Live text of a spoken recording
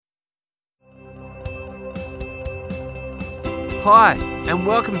Hi, and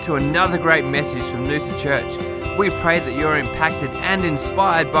welcome to another great message from Noosa Church. We pray that you're impacted and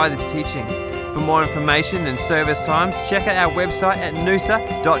inspired by this teaching. For more information and service times, check out our website at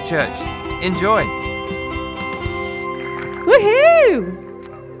noosa.church. Enjoy.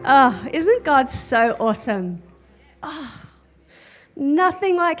 Woohoo! Oh, isn't God so awesome? Oh,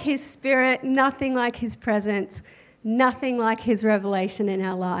 nothing like His Spirit, nothing like His presence, nothing like His revelation in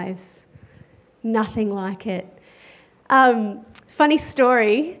our lives. Nothing like it. Funny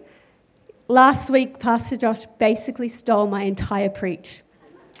story. Last week, Pastor Josh basically stole my entire preach.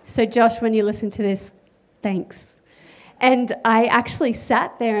 So Josh, when you listen to this, thanks. And I actually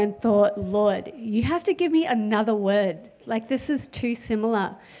sat there and thought, Lord, you have to give me another word. Like, this is too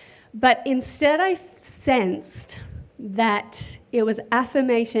similar. But instead I sensed that it was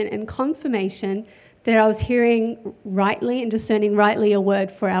affirmation and confirmation that I was hearing rightly and discerning rightly a word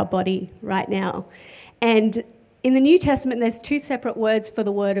for our body right now. And in the New Testament, there's two separate words for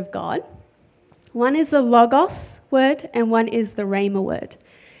the Word of God. One is the Logos word and one is the Rhema word.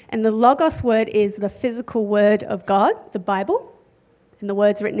 And the Logos word is the physical word of God, the Bible, and the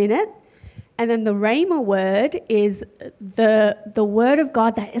words written in it. And then the Rhema word is the word of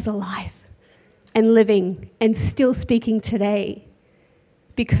God that is alive and living and still speaking today.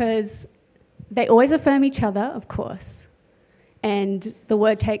 Because they always affirm each other, of course, and the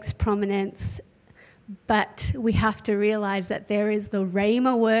word takes prominence. But we have to realize that there is the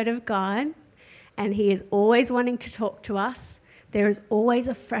Rhema word of God, and He is always wanting to talk to us. There is always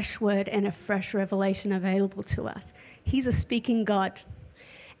a fresh word and a fresh revelation available to us. He's a speaking God.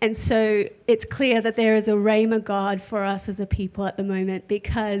 And so it's clear that there is a Rhema God for us as a people at the moment,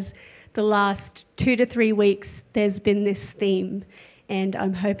 because the last 2 to 3 weeks there's been this theme, and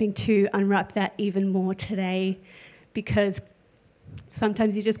I'm hoping to unwrap that even more today, because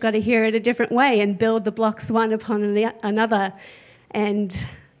sometimes you just got to hear it a different way and build the blocks one upon another. And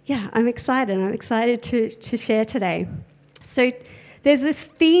yeah, I'm excited. I'm excited to share today. So there's this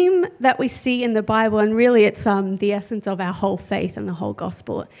theme that we see in the Bible, and really it's the essence of our whole faith and the whole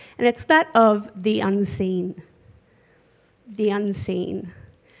gospel. And it's that of the unseen. The unseen.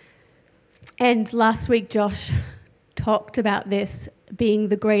 And last week Josh talked about this being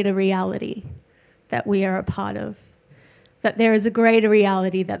the greater reality that we are a part of. That there is a greater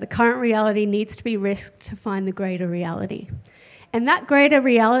reality, that the current reality needs to be risked to find the greater reality. And that greater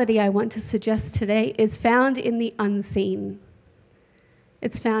reality I want to suggest today is found in the unseen.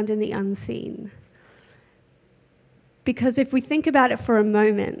 It's found in the unseen. Because if we think about it for a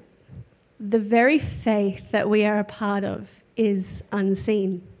moment, the very faith that we are a part of is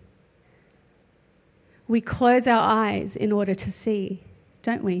unseen. We close our eyes in order to see,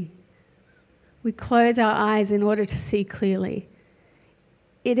 don't we? We close our eyes in order to see clearly.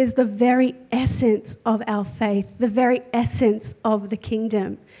 It is the very essence of our faith, the very essence of the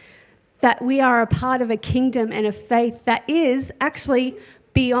kingdom, that we are a part of a kingdom and a faith that is actually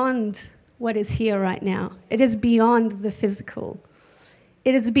beyond what is here right now. It is beyond the physical.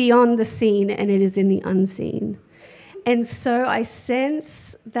 It is beyond the seen, and it is in the unseen. And so I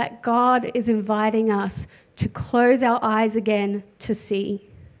sense that God is inviting us to close our eyes again to see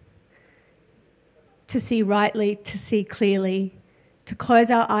rightly, to see clearly, to close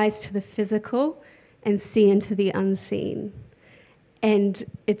our eyes to the physical and see into the unseen. And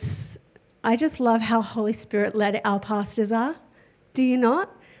I just love how Holy Spirit led our pastors are. Do you not?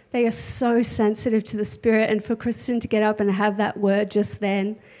 They are so sensitive to the Spirit. And for Kristen to get up and have that word just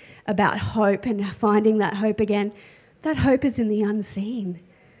then about hope and finding that hope again, that hope is in the unseen.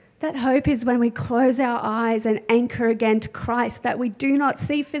 That hope is when we close our eyes and anchor again to Christ that we do not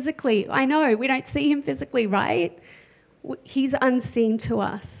see physically. I know, we don't see Him physically, right? He's unseen to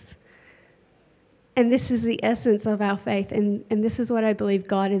us. And this is the essence of our faith. And this is what I believe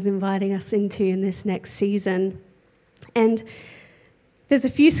God is inviting us into in this next season. And there's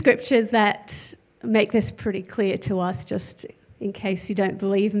a few scriptures that make this pretty clear to us, just in case you don't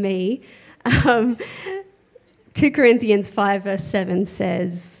believe me. 2 Corinthians 5 verse 7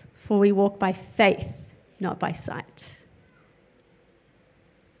 says, "For we walk by faith, not by sight."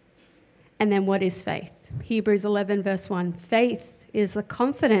 And then what is faith? Hebrews 11 verse 1, "Faith is the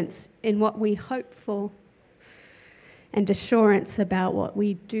confidence in what we hope for and assurance about what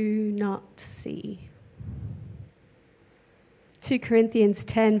we do not see." 2 Corinthians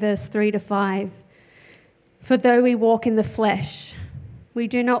 10 verse 3 to 5, "For though we walk in the flesh, we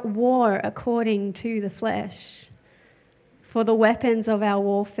do not war according to the flesh. For the weapons of our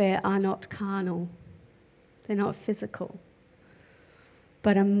warfare are not carnal." They're not physical,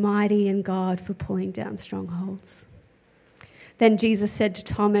 but are mighty in God for pulling down strongholds. Then Jesus said to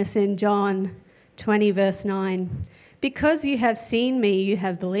Thomas in John 20 verse 9, Because you have seen me, you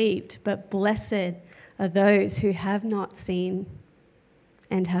have believed, but blessed are those who have not seen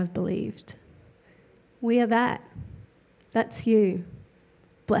and have believed. We are that. That's you.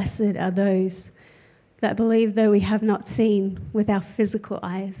 Blessed are those that believe, though we have not seen with our physical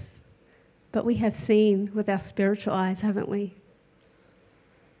eyes, but we have seen with our spiritual eyes, haven't we?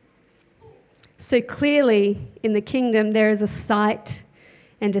 So clearly, in the kingdom, there is a sight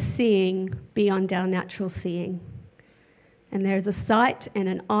and a seeing beyond our natural seeing. And there is a sight and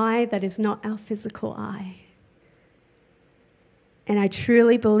an eye that is not our physical eye. And I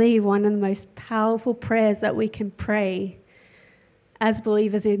truly believe one of the most powerful prayers that we can pray as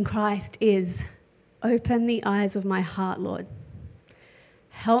believers in Christ is, open the eyes of my heart, Lord.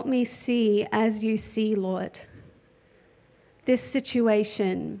 Help me see as you see, Lord. This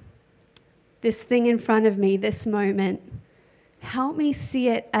situation, this thing in front of me, this moment, help me see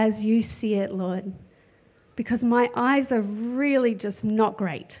it as you see it, Lord. Because my eyes are really just not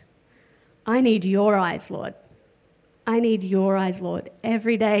great. I need your eyes, Lord. I need your eyes, Lord,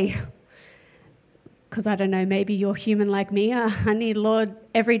 every day. Because I don't know, maybe you're human like me. I need Lord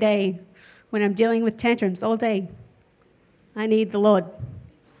every day when I'm dealing with tantrums all day. I need the Lord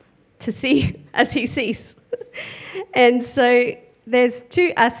to see as he sees. And so there's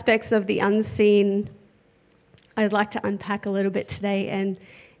two aspects of the unseen I'd like to unpack a little bit today, and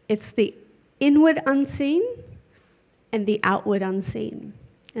it's the inward unseen and the outward unseen.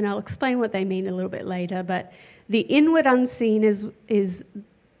 And I'll explain what they mean a little bit later, but the inward unseen is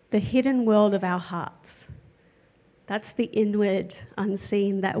the hidden world of our hearts. That's the inward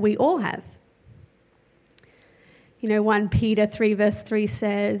unseen that we all have. 1 Peter 3 verse 3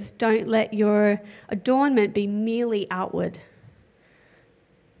 says, don't let your adornment be merely outward.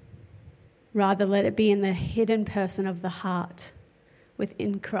 Rather, let it be in the hidden person of the heart with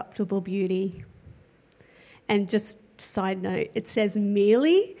incorruptible beauty. And just side note, it says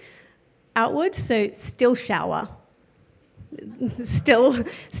merely outward, so still shower.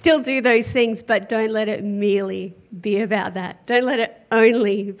 Still do those things, but don't let it merely be about that. Don't let it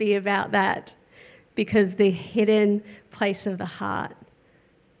only be about that, because the hidden place of the heart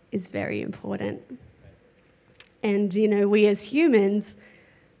is very important. And, we as humans,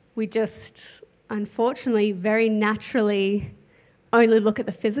 we just, unfortunately, very naturally only look at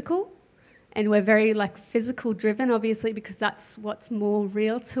the physical, and we're very physical driven, obviously, because that's what's more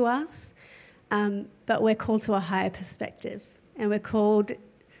real to us. But we're called to a higher perspective, and we're called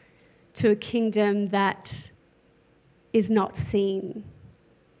to a kingdom that is not seen.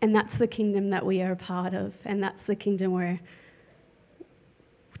 And that's the kingdom that we are a part of, and that's the kingdom we're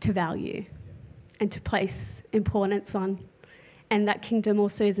to value and to place importance on. And that kingdom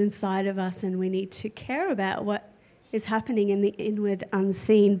also is inside of us, and we need to care about what is happening in the inward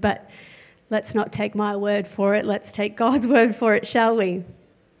unseen. But let's not take my word for it. Let's take God's word for it, shall we?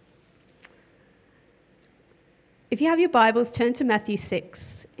 If you have your Bibles, turn to Matthew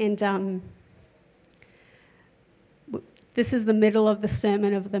 6. And this is the middle of the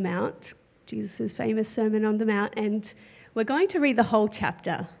Sermon of the Mount, Jesus' famous Sermon on the Mount. And we're going to read the whole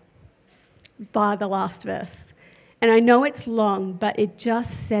chapter by the last verse. And I know it's long, but it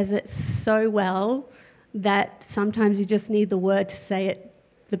just says it so well that sometimes you just need the word to say it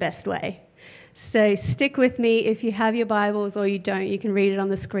the best way. So stick with me. If you have your Bibles or you don't, you can read it on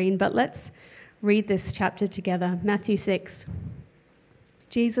the screen. But let's read this chapter together. Matthew 6.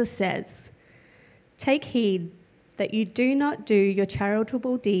 Jesus says, "Take heed that you do not do your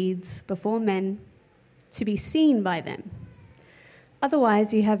charitable deeds before men to be seen by them.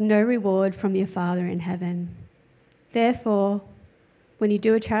 Otherwise you have no reward from your Father in heaven. Therefore, when you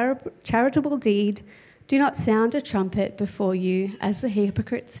do a charitable deed, do not sound a trumpet before you, as the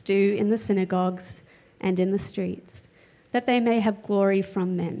hypocrites do in the synagogues and in the streets, that they may have glory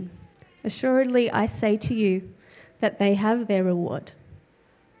from men. Assuredly, I say to you that they have their reward.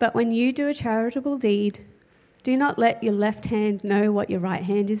 But when you do a charitable deed, do not let your left hand know what your right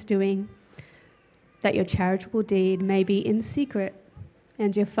hand is doing, that your charitable deed may be in secret,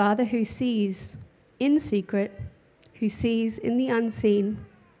 and your Father who sees in secret, who sees in the unseen,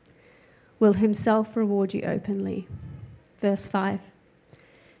 will himself reward you openly." Verse 5.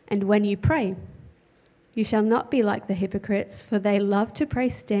 "And when you pray, you shall not be like the hypocrites, for they love to pray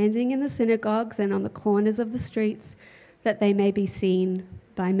standing in the synagogues and on the corners of the streets, that they may be seen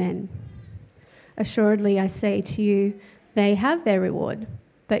by men. Assuredly, I say to you, they have their reward.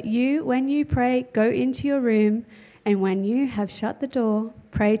 But you, when you pray, go into your room, and when you have shut the door,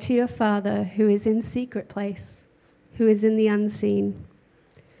 pray to your Father who is in secret place, who is in the unseen.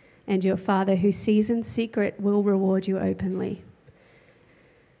 And your Father who sees in secret will reward you openly.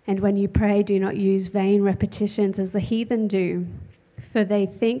 And when you pray, do not use vain repetitions as the heathen do, for they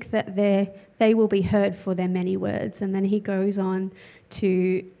think that they will be heard for their many words. And then he goes on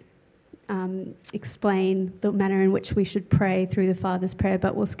to explain the manner in which we should pray through the Father's prayer,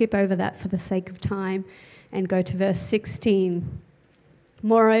 but we'll skip over that for the sake of time and go to verse 16.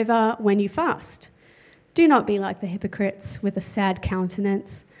 Moreover, when you fast, do not be like the hypocrites with a sad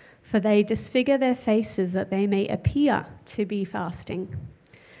countenance, for they disfigure their faces that they may appear to be fasting.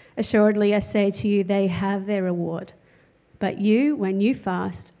 Assuredly, I say to you, they have their reward. But you, when you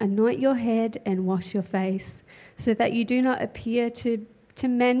fast, anoint your head and wash your face, so that you do not appear to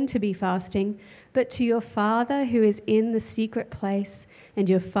men to be fasting, but to your Father who is in the secret place, and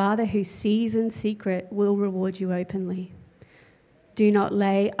your Father who sees in secret will reward you openly. Do not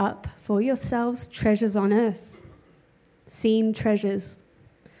lay up for yourselves treasures on earth, seen treasures,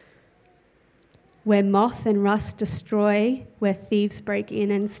 where moth and rust destroy, where thieves break in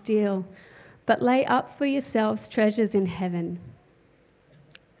and steal, but lay up for yourselves treasures in heaven,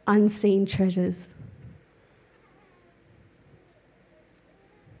 unseen treasures,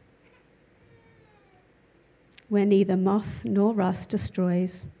 where neither moth nor rust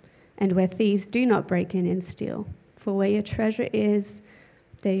destroys, and where thieves do not break in and steal. For where your treasure is,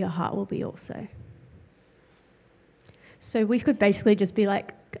 there your heart will be also. So we could basically just be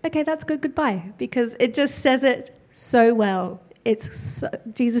like, okay, that's good, goodbye, because it just says it so well.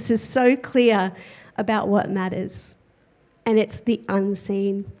 Jesus is so clear about what matters, and it's the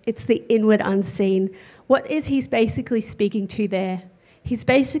unseen. It's the inward unseen. What is he basically speaking to there? He's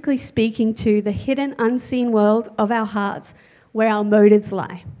basically speaking to the hidden, unseen world of our hearts where our motives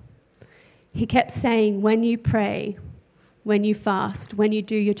lie. He kept saying, when you pray, when you fast, when you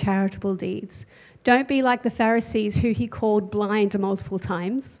do your charitable deeds, don't be like the Pharisees who he called blind multiple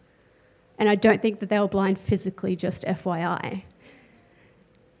times. And I don't think that they were blind physically, just FYI.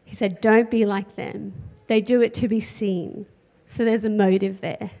 He said, don't be like them. They do it to be seen. So there's a motive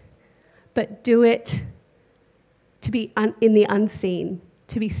there. But do it to be in the unseen,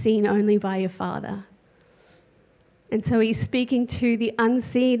 to be seen only by your Father. And so he's speaking to the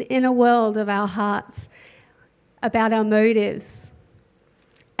unseen inner world of our hearts about our motives.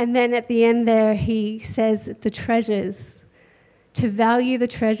 And then at the end there, he says the treasures, to value the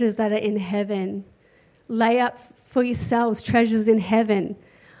treasures that are in heaven. Lay up for yourselves treasures in heaven.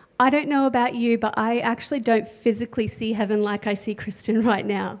 I don't know about you, but I actually don't physically see heaven like I see Kristen right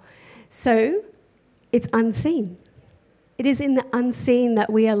now. So it's unseen. It is in the unseen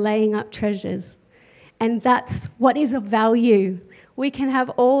that we are laying up treasures. And that's what is of value. We can have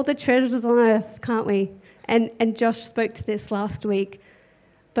all the treasures on earth, can't we? And Josh spoke to this last week.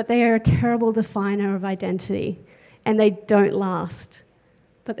 But they are a terrible definer of identity. And they don't last.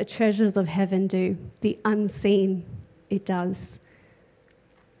 But the treasures of heaven do. The unseen, it does.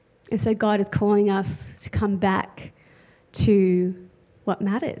 And so God is calling us to come back to what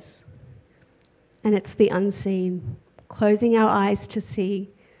matters. And it's the unseen. Closing our eyes to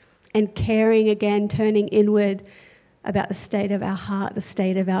see and caring again, turning inward about the state of our heart, the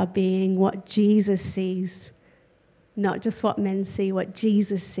state of our being, what Jesus sees. Not just what men see, what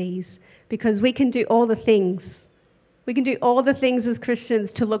Jesus sees. Because we can do all the things. We can do all the things as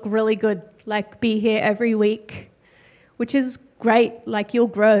Christians to look really good, like be here every week, which is great, like you'll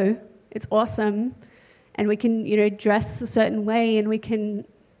grow. It's awesome. And we can, dress a certain way and we can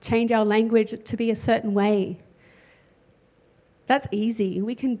change our language to be a certain way. That's easy.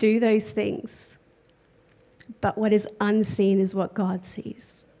 We can do those things. But what is unseen is what God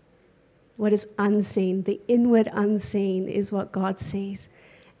sees. What is unseen, the inward unseen, is what God sees.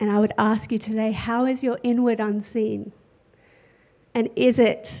 And I would ask you today, how is your inward unseen? And is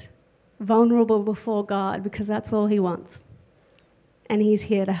it vulnerable before God? Because that's all he wants. And he's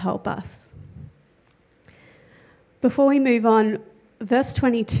here to help us. Before we move on, verse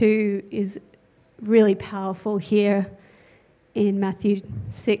 22 is really powerful here in Matthew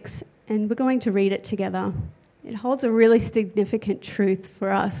 6, and we're going to read it together. It holds a really significant truth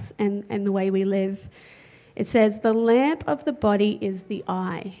for us and the way we live. It says, the lamp of the body is the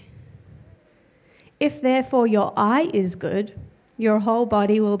eye. If therefore your eye is good, your whole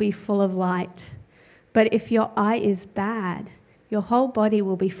body will be full of light. But if your eye is bad, your whole body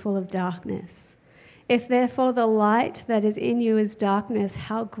will be full of darkness. If therefore the light that is in you is darkness,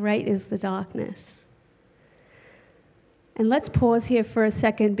 how great is the darkness? And let's pause here for a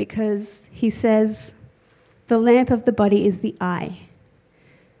second, because he says the lamp of the body is the eye.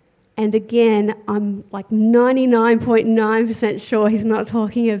 And again, I'm like 99.9% sure he's not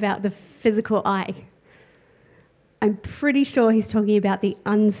talking about the physical eye. I'm pretty sure he's talking about the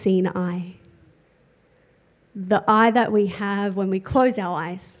unseen eye. the eye that we have when we close our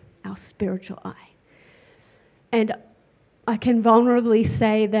eyes, our spiritual eye. And I can vulnerably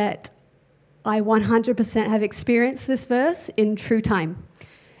say that I 100% have experienced this verse in true time,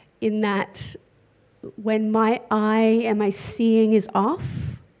 in that when my eye and my seeing is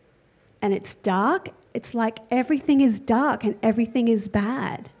off and it's dark, it's like everything is dark and everything is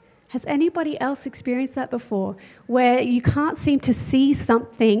bad. Has anybody else experienced that before? Where you can't seem to see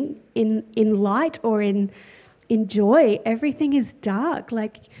something in light or in joy. Everything is dark.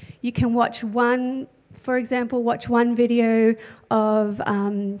 Like you can watch one video of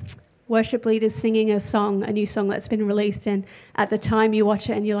worship leaders singing a new song that's been released, and at the time you watch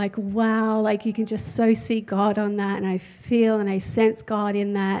it and you're like, wow, like you can just so see God on that, and I feel and I sense God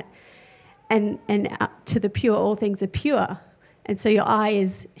in that. And to the pure, all things are pure. And so your eye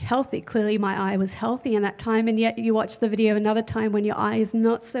is healthy. Clearly my eye was healthy in that time, and yet you watch the video another time when your eye is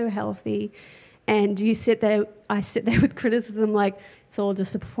not so healthy, and I sit there with criticism like, it's all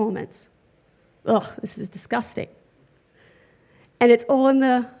just a performance. Ugh, this is disgusting. And it's all in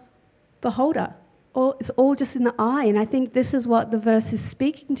the beholder. It's all just in the eye. And I think this is what the verse is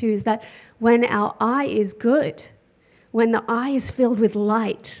speaking to, is that when our eye is good, when the eye is filled with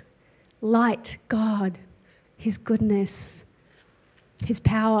light, God, his goodness, his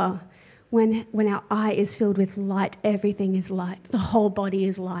power, when our eye is filled with light, everything is light. The whole body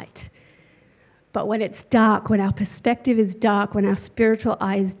is light. But when it's dark, when our perspective is dark, when our spiritual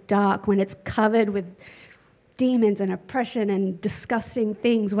eye is dark, when it's covered with demons and oppression and disgusting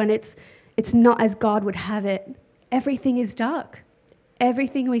things, when it's not as God would have it, everything is dark.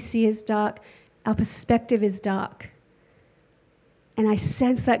 Everything we see is dark. Our perspective is dark. And I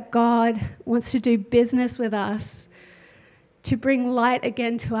sense that God wants to do business with us to bring light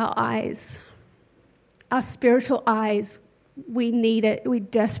again to our eyes. Our spiritual eyes, we need it. We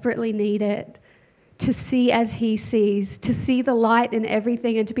desperately need it to see as he sees, to see the light in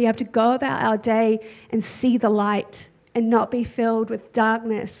everything, and to be able to go about our day and see the light and not be filled with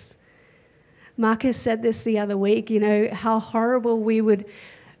darkness. Marcus said this the other week, how horrible we would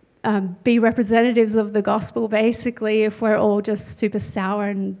be representatives of the gospel, basically, if we're all just super sour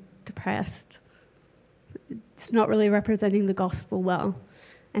and depressed. It's not really representing the gospel well.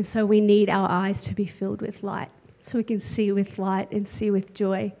 And so we need our eyes to be filled with light, so we can see with light and see with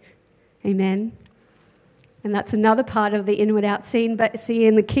joy. Amen. And that's another part of the inward out scene. But see,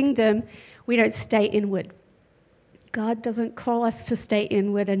 in the kingdom, we don't stay inward. God doesn't call us to stay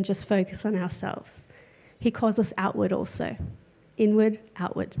inward and just focus on ourselves. He calls us outward also. Inward,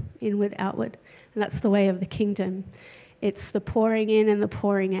 outward, inward, outward. And that's the way of the kingdom. It's the pouring in and the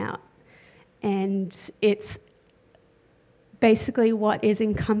pouring out. And it's basically what is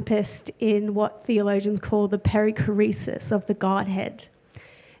encompassed in what theologians call the perichoresis of the Godhead.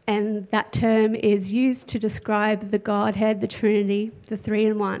 And that term is used to describe the Godhead, the Trinity, the three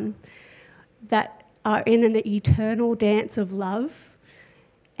in one, that are in an eternal dance of love,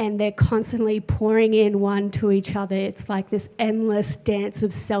 and they're constantly pouring in one to each other. It's like this endless dance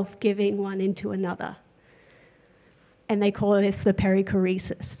of self-giving one into another. And they call this the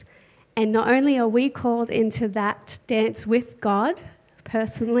perichoresis. And not only are we called into that dance with God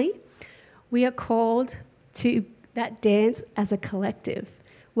personally, we are called to that dance as a collective,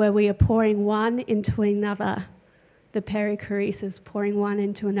 where we are pouring one into another. The perichoresis, pouring one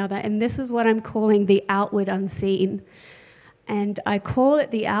into another. And this is what I'm calling the outward unseen. And I call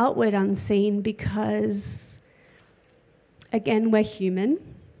it the outward unseen because, again, we're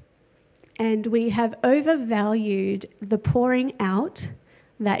human, and we have overvalued the pouring out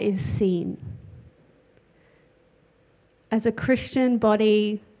that is seen. As a Christian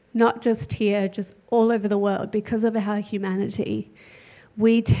body, not just here, just all over the world, because of our humanity,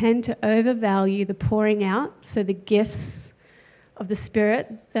 we tend to overvalue the pouring out, so the gifts of the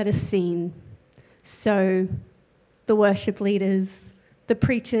Spirit that are seen. So the worship leaders, the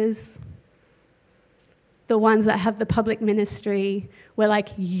preachers, the ones that have the public ministry, we're like,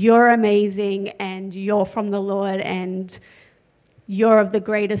 you're amazing and you're from the Lord and you're of the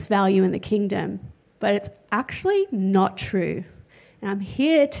greatest value in the kingdom. But it's actually not true. And I'm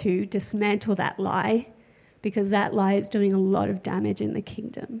here to dismantle that lie, because that lie is doing a lot of damage in the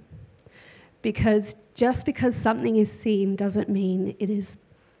kingdom. Because just because something is seen doesn't mean it is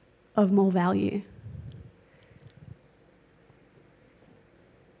of more value.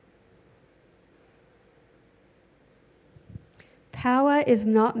 Power is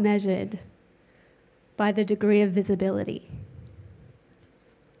not measured by the degree of visibility.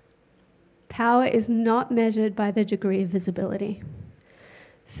 Power is not measured by the degree of visibility.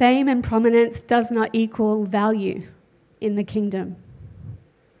 Fame and prominence does not equal value in the kingdom.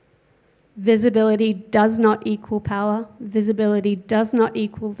 Visibility does not equal power. Visibility does not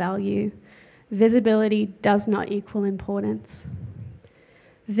equal value. Visibility does not equal importance.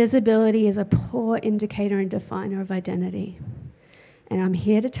 Visibility is a poor indicator and definer of identity. And I'm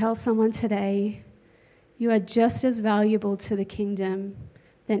here to tell someone today, you are just as valuable to the kingdom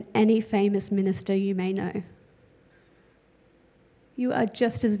than any famous minister you may know. You are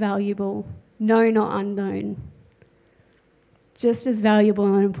just as valuable, known or unknown, just as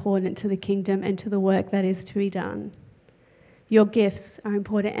valuable and important to the kingdom and to the work that is to be done. Your gifts are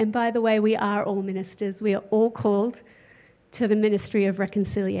important. And by the way, we are all ministers. We are all called to the ministry of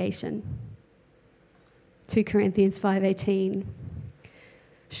reconciliation. 2 Corinthians 5:18.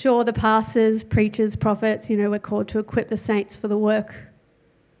 Sure, the pastors, preachers, prophets, we're called to equip the saints for the work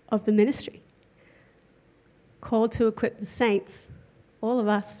of the ministry. Called to equip the saints, all of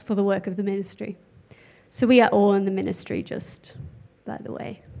us, for the work of the ministry. So we are all in the ministry, just by the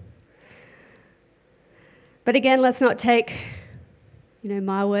way. But again, let's not take,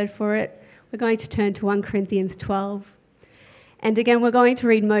 my word for it. We're going to turn to 1 Corinthians 12. And again, we're going to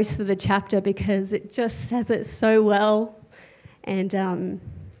read most of the chapter because it just says it so well. And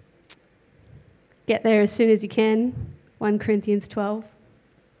get there as soon as you can. 1 Corinthians 12.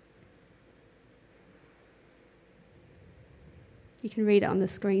 You can read it on the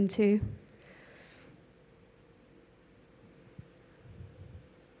screen too.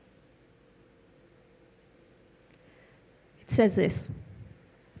 It says this.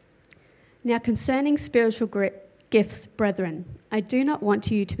 Now concerning spiritual gifts, brethren, I do not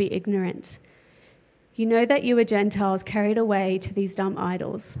want you to be ignorant. You know that you were Gentiles carried away to these dumb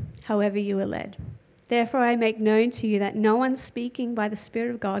idols, however you were led. Therefore I make known to you that no one speaking by the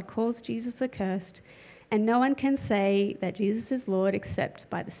Spirit of God calls Jesus accursed, and no one can say that Jesus is Lord except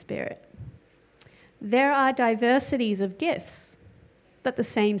by the Spirit. There are diversities of gifts, but the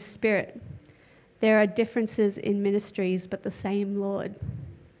same Spirit. There are differences in ministries, but the same Lord.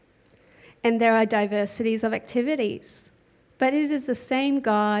 And there are diversities of activities, but it is the same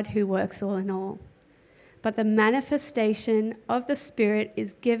God who works all in all. But the manifestation of the Spirit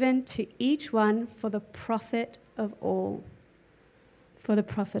is given to each one for the profit of all. For the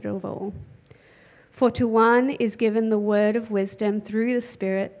profit of all. For to one is given the word of wisdom through the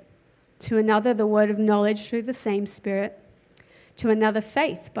Spirit, to another the word of knowledge through the same Spirit, to another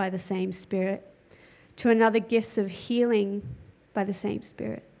faith by the same Spirit, to another gifts of healing by the same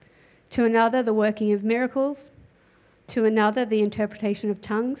Spirit, to another the working of miracles, to another the interpretation of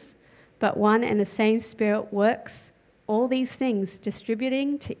tongues, but one and the same Spirit works all these things,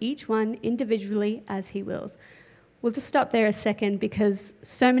 distributing to each one individually as he wills. We'll just stop there a second because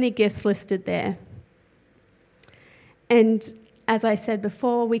so many gifts listed there. And as I said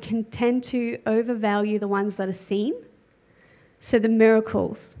before, we can tend to overvalue the ones that are seen. So the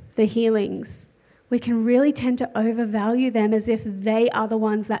miracles, the healings, we can really tend to overvalue them as if they are the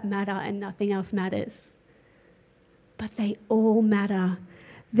ones that matter and nothing else matters. But they all matter.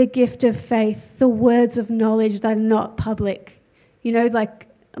 The gift of faith, the words of knowledge that are not public. Like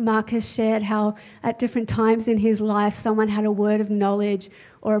Marcus shared how at different times in his life someone had a word of knowledge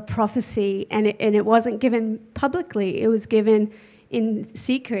or a prophecy and it wasn't given publicly. It was given in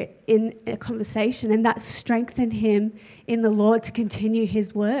secret, in a conversation, and that strengthened him in the Lord to continue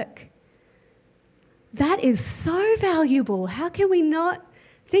his work. That is so valuable. How can we not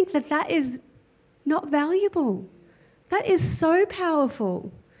think that that is not valuable? That is so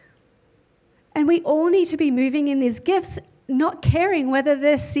powerful. And we all need to be moving in these gifts, not caring whether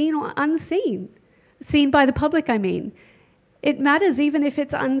they're seen or unseen. Seen by the public, I mean. It matters even if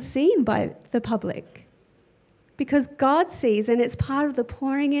it's unseen by the public. Because God sees, and it's part of the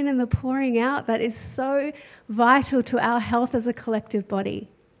pouring in and the pouring out that is so vital to our health as a collective body.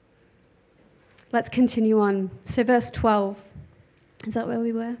 Let's continue on. So verse 12. Is that where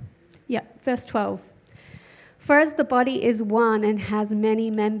we were? Yeah, verse 12. For as the body is one and has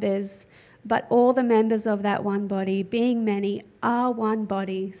many members, but all the members of that one body, being many, are one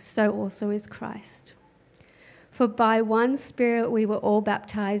body, so also is Christ. For by one Spirit we were all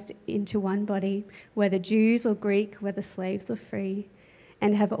baptized into one body, whether Jews or Greek, whether slaves or free,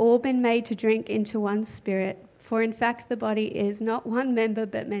 and have all been made to drink into one Spirit. For in fact the body is not one member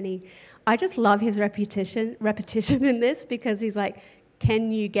but many. I just love his repetition in this because he's like,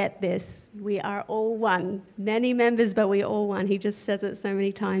 can you get this? We are all one. Many members, but we all one. He just says it so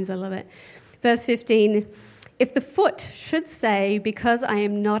many times. I love it. Verse 15, if the foot should say, because I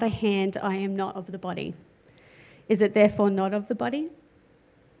am not a hand, I am not of the body, is it therefore not of the body?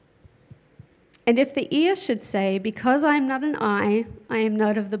 And if the ear should say, because I am not an eye, I am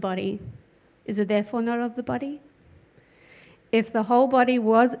not of the body, is it therefore not of the body? If the whole body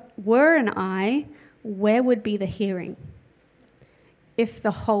were an eye, where would be the hearing? If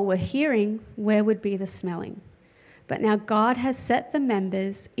the whole were hearing, where would be the smelling? But now God has set the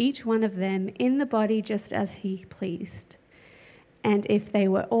members, each one of them, in the body just as he pleased. And if they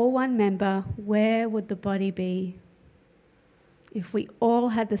were all one member, where would the body be? If we all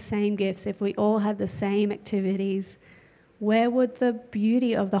had the same gifts, if we all had the same activities, where would the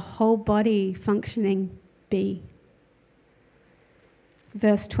beauty of the whole body functioning be?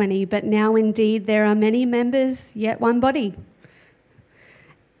 Verse 20, but now indeed there are many members, yet one body.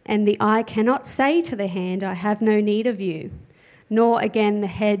 And the eye cannot say to the hand, I have no need of you, nor again the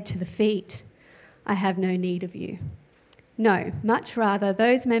head to the feet, I have no need of you. No, much rather,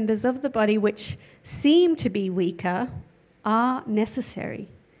 those members of the body which seem to be weaker are necessary.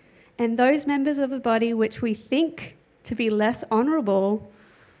 And those members of the body which we think to be less honourable,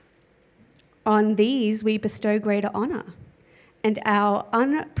 on these we bestow greater honour. And our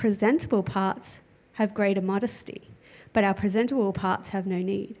unpresentable parts have greater modesty, but our presentable parts have no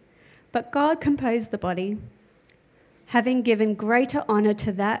need. But God composed the body, having given greater honour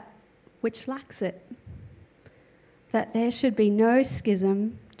to that which lacks it, that there should be no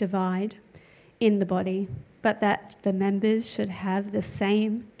schism, divide, in the body, but that the members should have the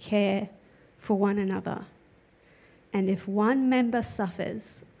same care for one another. And if one member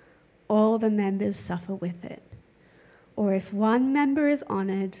suffers, all the members suffer with it. Or if one member is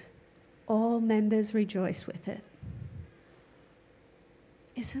honoured, all members rejoice with it.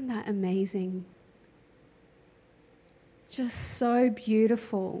 Isn't that amazing? Just so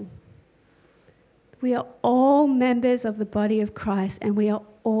beautiful. We are all members of the body of Christ, and we are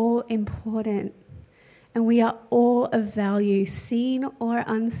all important, and we are all of value, seen or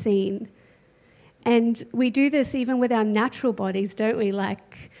unseen. And we do this even with our natural bodies, don't we?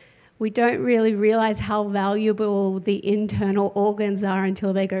 We don't really realize how valuable the internal organs are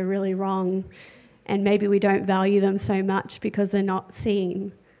until they go really wrong. And maybe we don't value them so much because they're not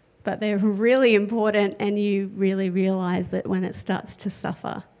seen. But they're really important, and you really realize that when it starts to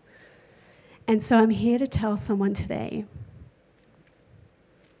suffer. And so I'm here to tell someone today,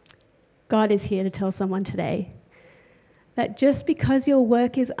 God is here to tell someone today, that just because your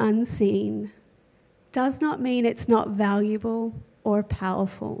work is unseen does not mean it's not valuable or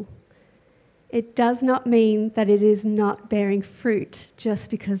powerful. It does not mean that it is not bearing fruit just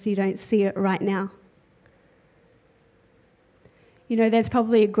because you don't see it right now. You know, there's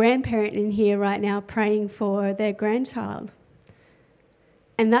probably a grandparent in here right now praying for their grandchild.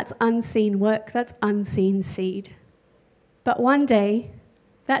 And that's unseen work, that's unseen seed. But one day,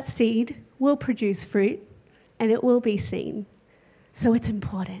 that seed will produce fruit and it will be seen. So it's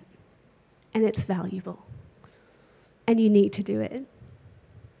important and it's valuable. And you need to do it.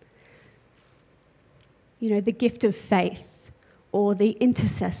 You know, the gift of faith, or the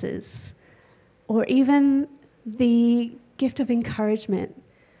intercessors, or even the gift of encouragement,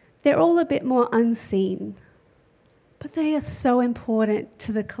 they're all a bit more unseen, but they are so important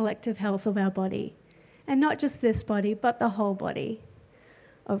to the collective health of our body. And not just this body, but the whole body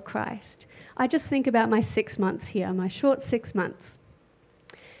of Christ. I just think about my 6 months here, my short 6 months,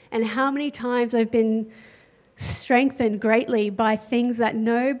 and how many times I've been strengthened greatly by things that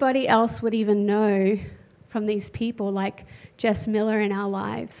nobody else would even know from these people like Jess Miller in our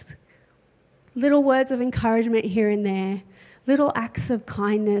lives. Little words of encouragement here and there, little acts of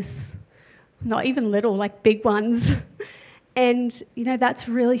kindness, not even little, like big ones. And, you know, that's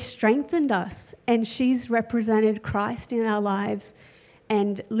really strengthened us. And she's represented Christ in our lives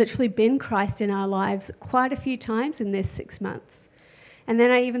and literally been Christ in our lives quite a few times in this 6 months. And then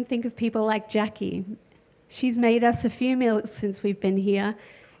I even think of people like Jackie. She's made us a few meals since we've been here.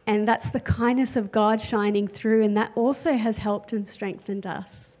 And that's the kindness of God shining through, and that also has helped and strengthened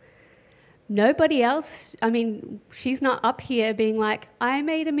us. Nobody else, I mean, she's not up here being like, I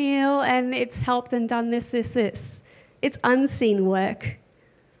made a meal and it's helped and done this. It's unseen work.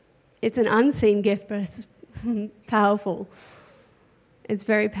 It's an unseen gift, but it's powerful. It's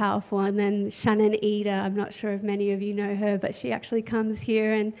very powerful. And then Shannon Eder, I'm not sure if many of you know her, but she actually comes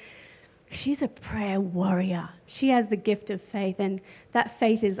here and she's a prayer warrior. She has the gift of faith, and that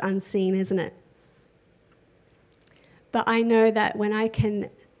faith is unseen, isn't it? But I know that when I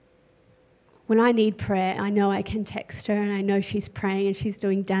need prayer, I know I can text her, and I know she's praying and she's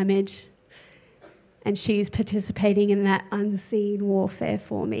doing damage, and she's participating in that unseen warfare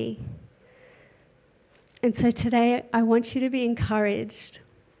for me. And so today I want you to be encouraged.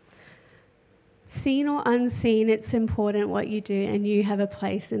 Seen or unseen, it's important what you do, and you have a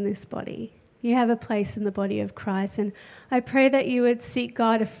place in this body. You have a place in the body of Christ. And I pray that you would seek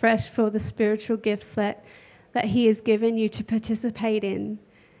God afresh for the spiritual gifts that that he has given you to participate in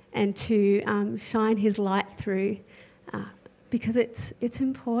and to shine his light through, because it's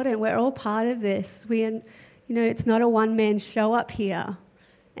important. We're all part of this. It's not a one-man show up here,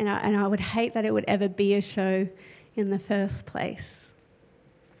 and I would hate that it would ever be a show in the first place.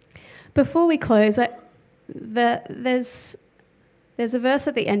 Before we close, there's a verse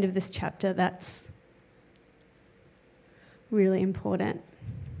at the end of this chapter that's really important.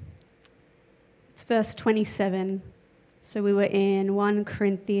 It's verse 27. So we were in 1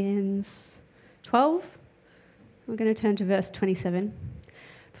 Corinthians 12. We're going to turn to verse 27.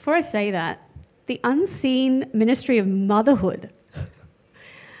 Before I say that, the unseen ministry of motherhood.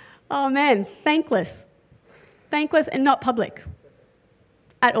 Oh man, thankless. Thankless and not public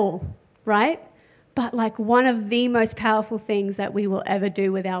at all, right? But like one of the most powerful things that we will ever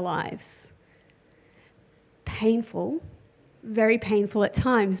do with our lives. Painful, very painful at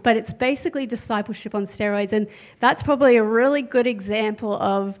times, but it's basically discipleship on steroids, and that's probably a really good example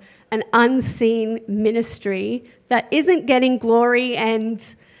of an unseen ministry that isn't getting glory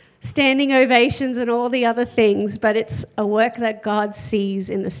and standing ovations and all the other things, but it's a work that God sees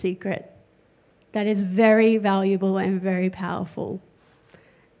in the secret that is very valuable and very powerful.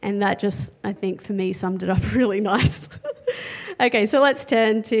 And that just, I think, for me, summed it up really nice. Okay, so let's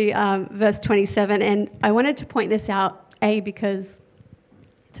turn to verse 27. And I wanted to point this out, because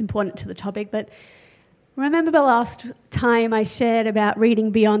it's important to the topic, but remember the last time I shared about reading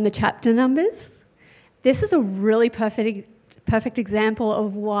beyond the chapter numbers? This is a really perfect example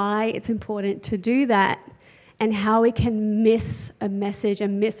of why it's important to do that and how we can miss a message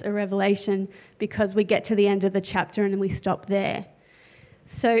and miss a revelation because we get to the end of the chapter and we stop there.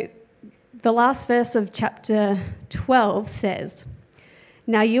 So the last verse of chapter 12 says,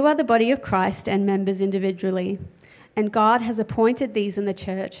 "Now you are the body of Christ and members individually, and God has appointed these in the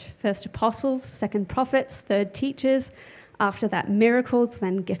church, first apostles, second prophets, third teachers, after that miracles,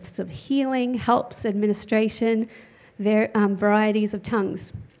 then gifts of healing, helps, administration, varieties of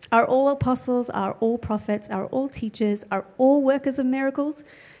tongues. Are all apostles, are all prophets, are all teachers, are all workers of miracles?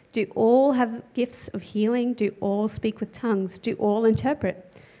 Do all have gifts of healing? Do all speak with tongues? Do all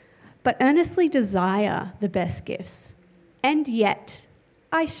interpret? But earnestly desire the best gifts. And yet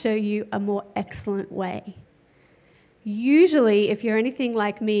I show you a more excellent way." Usually, if you're anything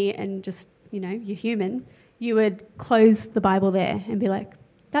like me and just, you're human, you would close the Bible there and be like,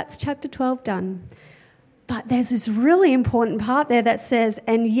 that's chapter 12 done. But there's this really important part there that says,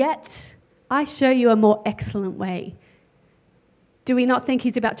 "And yet I show you a more excellent way." Do we not think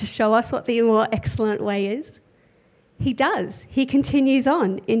he's about to show us what the more excellent way is? He does. He continues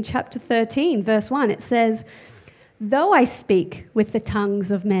on in chapter 13, verse 1. It says, "Though I speak with the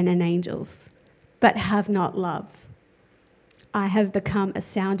tongues of men and angels, but have not love, I have become a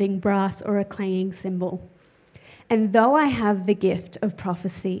sounding brass or a clanging cymbal. And though I have the gift of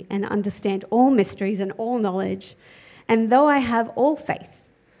prophecy and understand all mysteries and all knowledge, and though I have all faith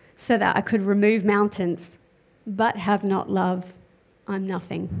so that I could remove mountains, but have not love, I'm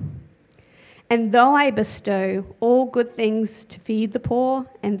nothing. And though I bestow all good things to feed the poor,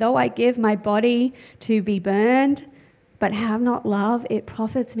 and though I give my body to be burned, but have not love, it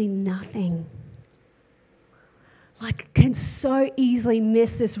profits me nothing." Can so easily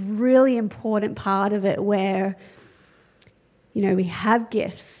miss this really important part of it where, we have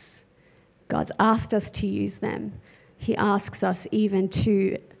gifts. God's asked us to use them. He asks us even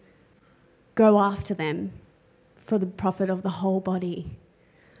to go after them for the profit of the whole body.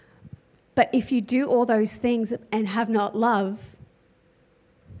 But if you do all those things and have not love,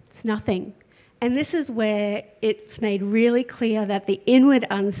 it's nothing. And this is where it's made really clear that the inward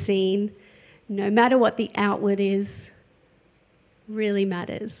unseen, no matter what the outward is, really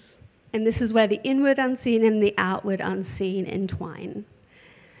matters. And this is where the inward unseen and the outward unseen entwine.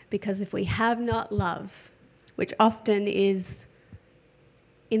 Because if we have not love, which often is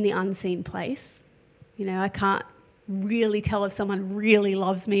in the unseen place, I can't really tell if someone really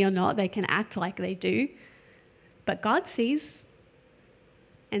loves me or not. They can act like they do. But God sees.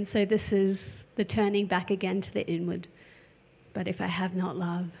 And so this is the turning back again to the inward. But if I have not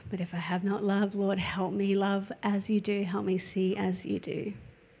love, Lord, help me love as you do. Help me see as you do.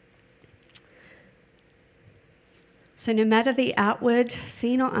 So no matter the outward,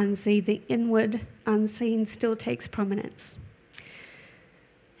 seen or unseen, the inward, unseen still takes prominence.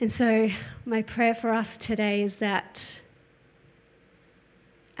 And so my prayer for us today is that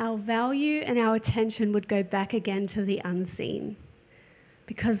our value and our attention would go back again to the unseen,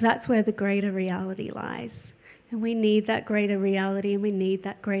 because that's where the greater reality lies. And we need that greater reality, and we need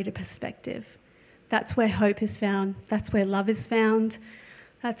that greater perspective. That's where hope is found. That's where love is found.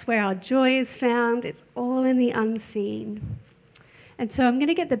 That's where our joy is found. It's all in the unseen. And so I'm going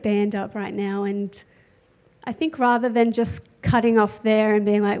to get the band up right now, and I think rather than just cutting off there and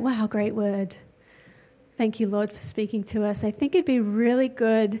being like, wow, great word, thank you, Lord, for speaking to us, I think it'd be really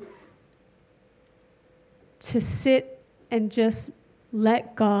good to sit and just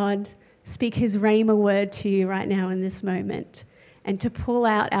let God speak his rhema word to you right now in this moment, and to pull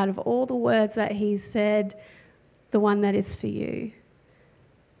out of all the words that he said, the one that is for you.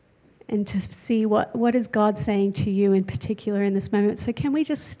 And to see what is God saying to you in particular in this moment. So can we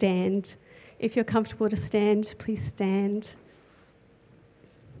just stand? If you're comfortable to stand, please stand.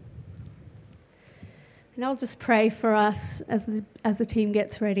 And I'll just pray for us as the team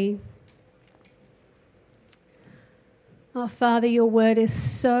gets ready. Oh, Father, your word is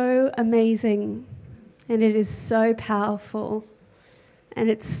so amazing, and it is so powerful, and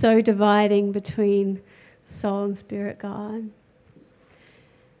it's so dividing between soul and spirit, God.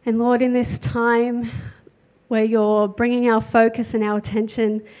 And Lord, in this time where you're bringing our focus and our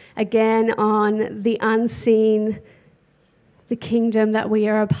attention again on the unseen, the kingdom that we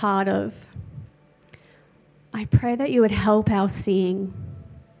are a part of, I pray that you would help our seeing.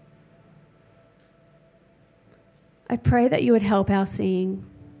 I pray that you would help our seeing.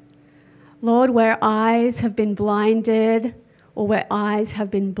 Lord, where eyes have been blinded or where eyes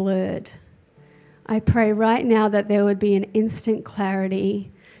have been blurred, I pray right now that there would be an instant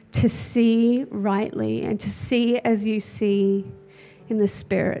clarity to see rightly and to see as you see in the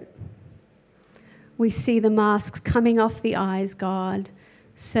Spirit. We see the masks coming off the eyes, God,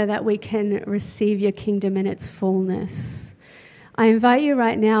 so that we can receive your kingdom in its fullness. I invite you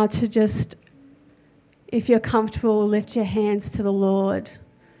right now to just, if you're comfortable, lift your hands to the Lord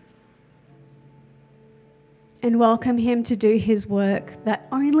and welcome him to do his work that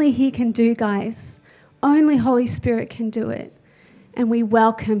only he can do, guys. Only Holy Spirit can do it. And we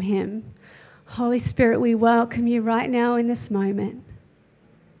welcome him. Holy Spirit, we welcome you right now in this moment.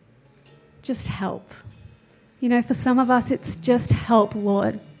 Just help. You know, for some of us, it's just help,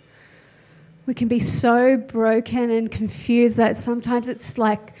 Lord. We can be so broken and confused that sometimes it's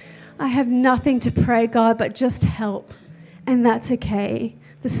like, I have nothing to pray, God, but just help. And that's okay.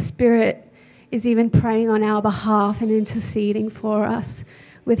 The Spirit is even praying on our behalf and interceding for us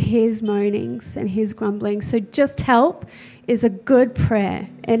with his moanings and his grumblings. So just help is a good prayer,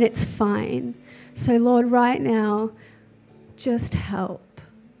 and it's fine. So Lord, right now, just help.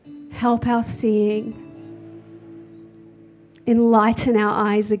 Help our seeing. Enlighten our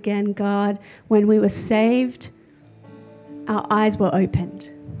eyes again, God. When we were saved, our eyes were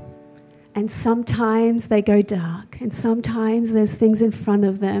opened. And sometimes they go dark, and sometimes there's things in front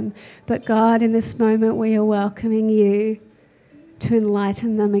of them. But God, in this moment, we are welcoming you to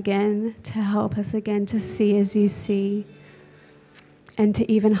enlighten them again, to help us again to see as you see, and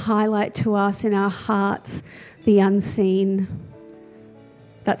to even highlight to us in our hearts the unseen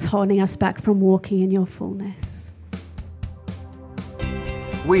that's holding us back from walking in your fullness.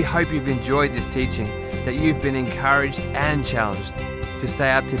 We hope you've enjoyed this teaching, that you've been encouraged and challenged. To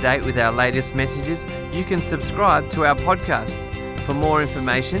stay up to date with our latest messages, you can subscribe to our podcast. For more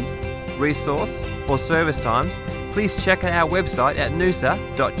information, resource, or service times, please check out our website at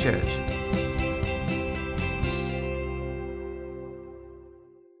noosa.church.